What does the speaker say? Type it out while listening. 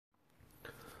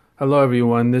Hello,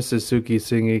 everyone. This is Suki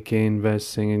Singh, aka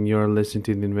Investing, and you're listening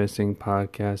to the Investing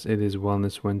Podcast. It is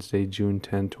Wellness Wednesday, June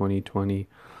 10, 2020.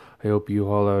 I hope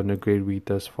you all are having a great week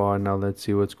thus far. Now, let's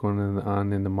see what's going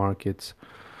on in the markets.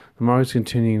 The market's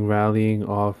continuing rallying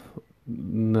off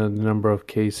the number of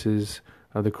cases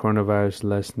of the coronavirus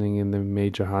lessening in the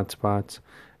major hotspots,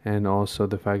 and also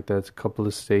the fact that a couple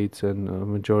of states and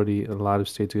a lot of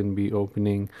states are going to be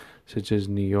opening, such as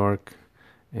and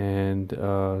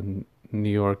New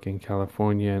York and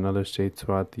California and other states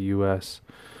throughout the U.S.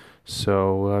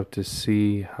 So we'll have to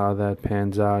see how that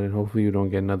pans out, and hopefully we don't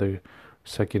get another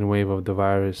second wave of the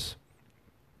virus.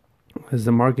 As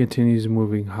the market continues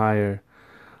moving higher,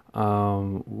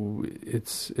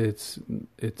 it's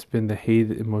been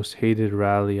the most hated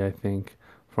rally, I think,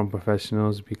 from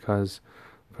professionals, because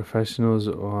professionals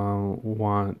but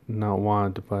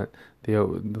a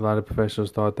lot of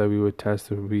professionals thought that we would retest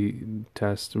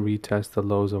the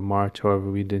lows of March. However,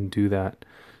 we didn't do that.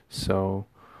 So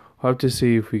we'll have to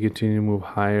see if we continue to move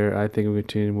higher. I think we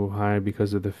continue to move higher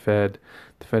because of the Fed.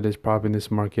 The Fed is propping this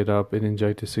market up. It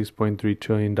injected $6.3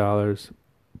 trillion.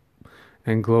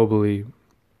 And globally,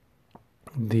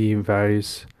 the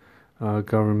various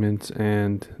governments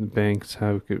and banks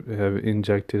have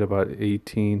injected about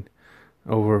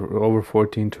over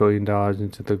 $14 trillion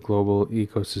into the global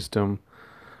ecosystem.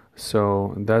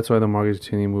 So that's why the market is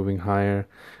continuing moving higher.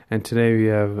 And today we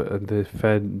have the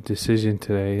Fed decision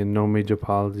today, and no major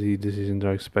policy decisions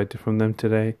are expected from them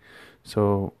today.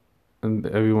 So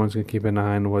everyone's gonna keep an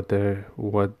eye on what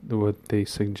they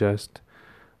suggest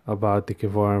about the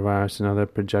coronavirus and other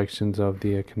projections of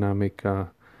the economic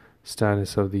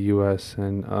status of the U.S.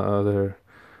 and other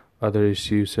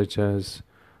issues, such as,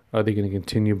 are they going to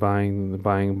continue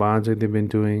buying bonds like they've been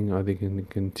doing? Are they going to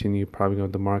continue propping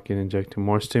up the market and injecting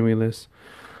more stimulus?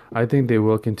 I think they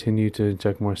will continue to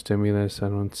inject more stimulus. I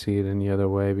don't see it any other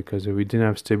way, because if we didn't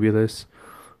have stimulus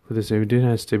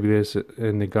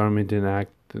and the government didn't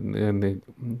act, and the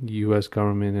U.S.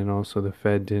 government and also the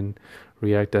Fed didn't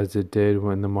react as it did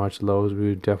when the March lows, we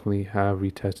would definitely have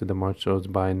retested the March lows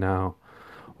by now,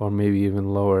 or maybe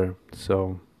even lower.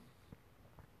 So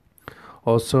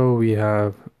also we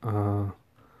have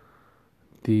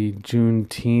the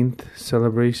Juneteenth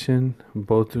celebration.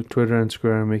 Both Twitter and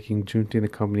Square are making Juneteenth a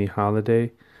company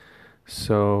holiday.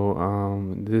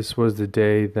 So this was the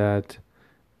day that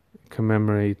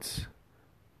commemorates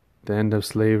the end of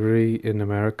slavery in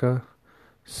America.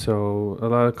 So a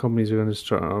lot of companies are going to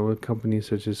start, companies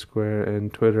such as Square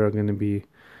and Twitter are going to be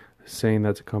saying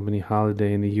that's a company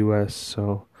holiday in the U.S.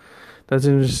 So that's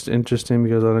interesting,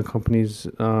 because a lot of companies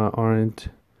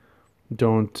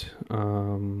don't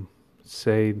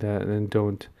say that and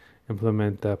don't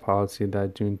implement that policy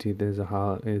that Juneteenth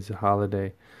is a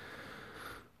holiday.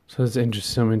 So it's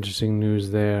some interesting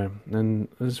news there. And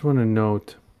I just want to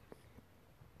note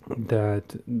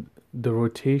that the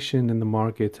rotation in the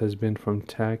markets has been from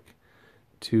tech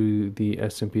to the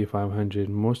S&P 500.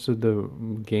 Most of the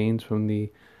gains from the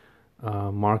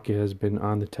market has been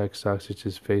on the tech stocks, such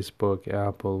as Facebook,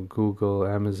 Apple, Google,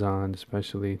 Amazon,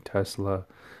 especially Tesla.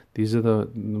 These are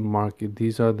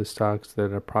the stocks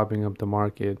that are propping up the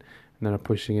market and that are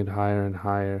pushing it higher and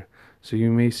higher. So you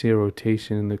may see a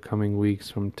rotation in the coming weeks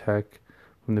from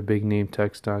the big name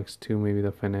tech stocks to maybe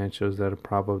the financials that are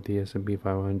prop up the S&P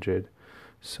 500.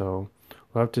 So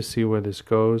we'll have to see where this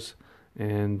goes,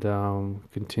 and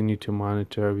continue to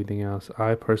monitor everything else.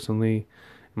 I personally,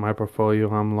 in my portfolio,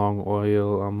 I'm long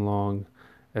oil, I'm long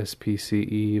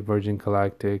SPCE, Virgin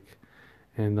Galactic,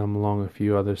 and I'm long a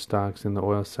few other stocks in the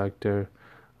oil sector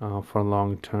for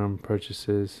long-term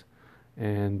purchases.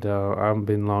 And I've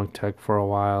been long tech for a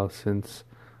while, especially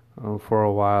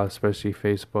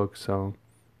Facebook. So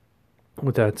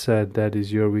with that said,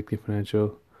 that's your weekly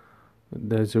financial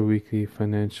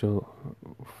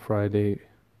Friday.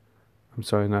 I'm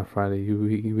sorry, not Friday. Your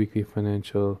weekly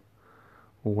financial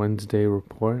Wednesday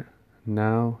report.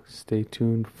 Now, stay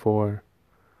tuned for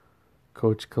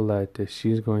Coach Colette, as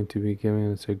she's going to be giving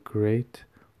us a great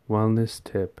wellness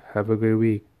tip. Have a great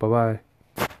week. Bye-bye.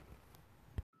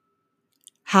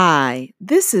 Hi,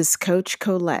 this is Coach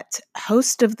Colette,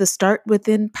 host of the Start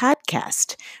Within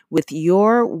podcast, with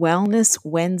your Wellness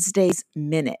Wednesdays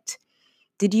Minute.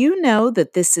 Did you know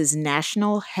that this is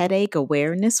National Headache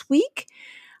Awareness Week?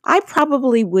 I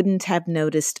probably wouldn't have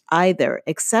noticed either,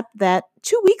 except that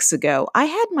 2 weeks ago I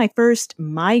had my first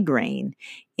migraine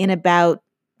in about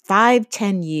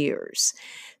 5-10 years.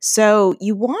 So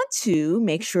you want to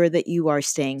make sure that you are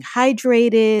staying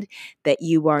hydrated, that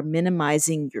you are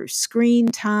minimizing your screen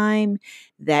time,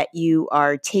 that you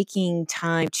are taking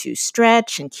time to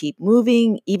stretch and keep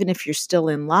moving, even if you're still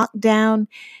in lockdown.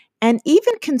 And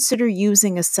even consider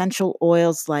using essential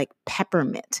oils like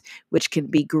peppermint, which can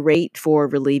be great for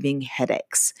relieving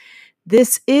headaches.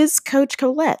 This is Coach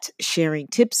Colette sharing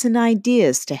tips and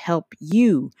ideas to help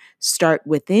you start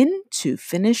within to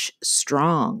finish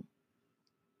strong.